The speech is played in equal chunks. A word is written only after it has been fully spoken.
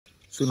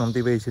Nông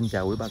TV xin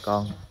chào quý bà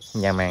con.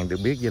 Nhà màng được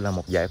biết như là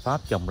một giải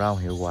pháp trồng rau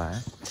hiệu quả.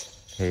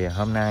 Thì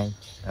hôm nay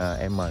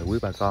em mời quý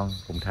bà con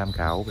cùng tham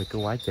khảo về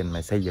cái quá trình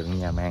mà xây dựng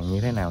nhà màng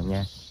như thế nào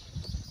nha.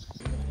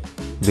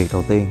 Việc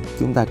đầu tiên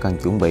chúng ta cần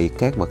chuẩn bị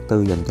các vật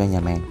tư dành cho nhà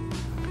màng.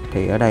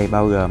 Thì ở đây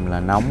bao gồm là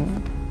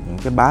nóng, những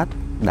cái bát,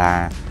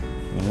 đà,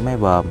 những cái máy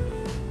vòm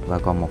và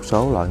còn một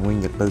số loại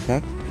nguyên vật tư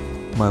khác.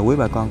 Mời quý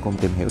bà con cùng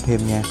tìm hiểu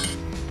thêm nha.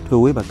 Thưa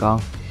quý bà con,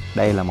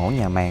 đây là mẫu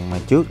nhà màng mà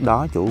trước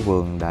đó chủ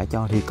vườn đã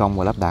cho thi công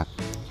và lắp đặt.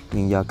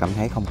 Nhưng do cảm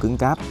thấy không cứng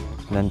cáp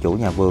nên chủ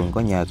nhà vườn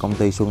có nhờ công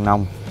ty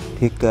Nông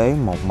thiết kế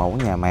một mẫu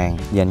nhà màng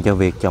dành cho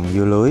việc trồng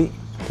dưa lưới.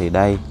 Thì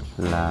đây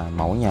là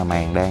mẫu nhà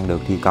màng đang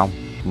được thi công.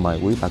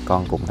 Mời quý bà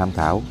con cùng tham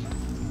khảo.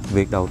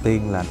 Việc đầu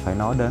tiên là phải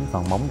nói đến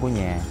phần móng của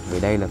nhà, vì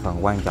đây là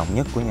phần quan trọng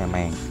nhất của nhà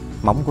màng.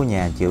 Móng của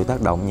nhà chịu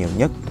tác động nhiều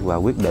nhất và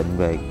quyết định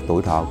về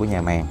tuổi thọ của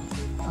nhà màng.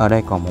 Ở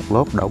đây còn một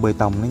lốp đổ bê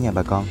tông nữa nha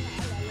bà con.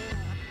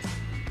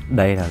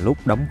 Đây là lúc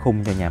đóng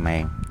khung cho nhà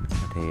màng.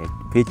 Thì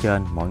phía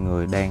trên mọi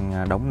người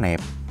đang đóng nẹp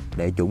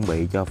để chuẩn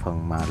bị cho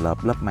phần mà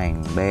lợp lớp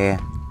màng be.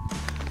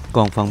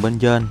 Còn phần bên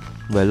trên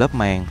về lớp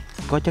màng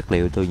có chất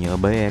liệu từ nhựa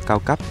PE cao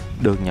cấp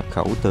được nhập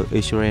khẩu từ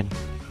Israel.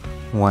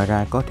 Ngoài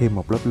ra có thêm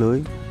một lớp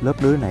lưới.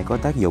 Lớp lưới này có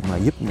tác dụng là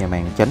giúp nhà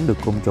màng tránh được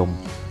côn trùng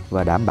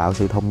và đảm bảo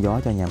sự thông gió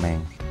cho nhà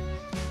màng.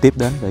 Tiếp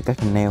đến về các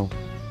thanh neo.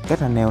 Các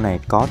thanh neo này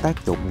có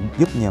tác dụng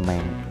giúp nhà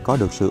màng có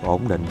được sự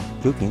ổn định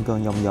trước những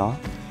cơn giông gió.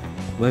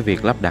 Với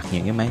việc lắp đặt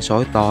những cái máng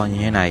xối to như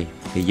thế này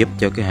thì giúp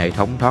cho cái hệ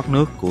thống thoát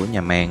nước của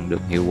nhà màng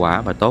được hiệu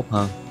quả và tốt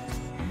hơn.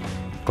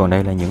 Còn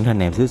đây là những thanh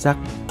nẹp xứ sắt.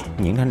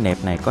 Những thanh nẹp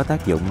này có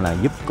tác dụng là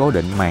giúp cố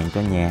định màng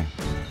cho nhà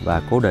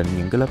và cố định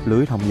những cái lớp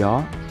lưới thông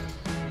gió.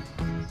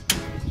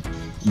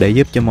 Để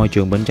giúp cho môi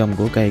trường bên trong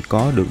của cây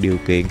có được điều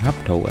kiện hấp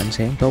thụ ánh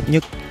sáng tốt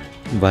nhất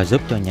và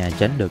giúp cho nhà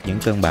tránh được những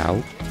cơn bão,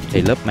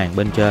 thì lớp màng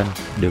bên trên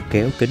được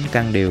kéo kín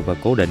căng đều và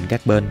cố định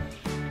các bên.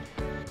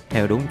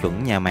 Theo đúng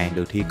chuẩn nhà màng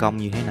được thi công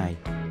như thế này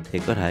thì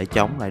có thể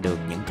chống lại được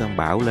những cơn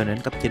bão lên đến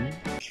cấp 9.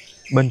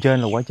 Bên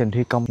trên là quá trình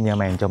thi công nhà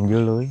màng trồng dưa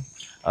lưới.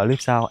 Ở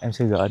clip sau em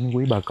sẽ gửi đến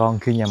quý bà con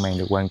khi nhà màng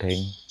được hoàn thiện.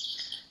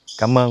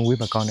 Cảm ơn quý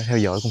bà con đã theo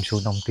dõi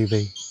cùng Nông TV.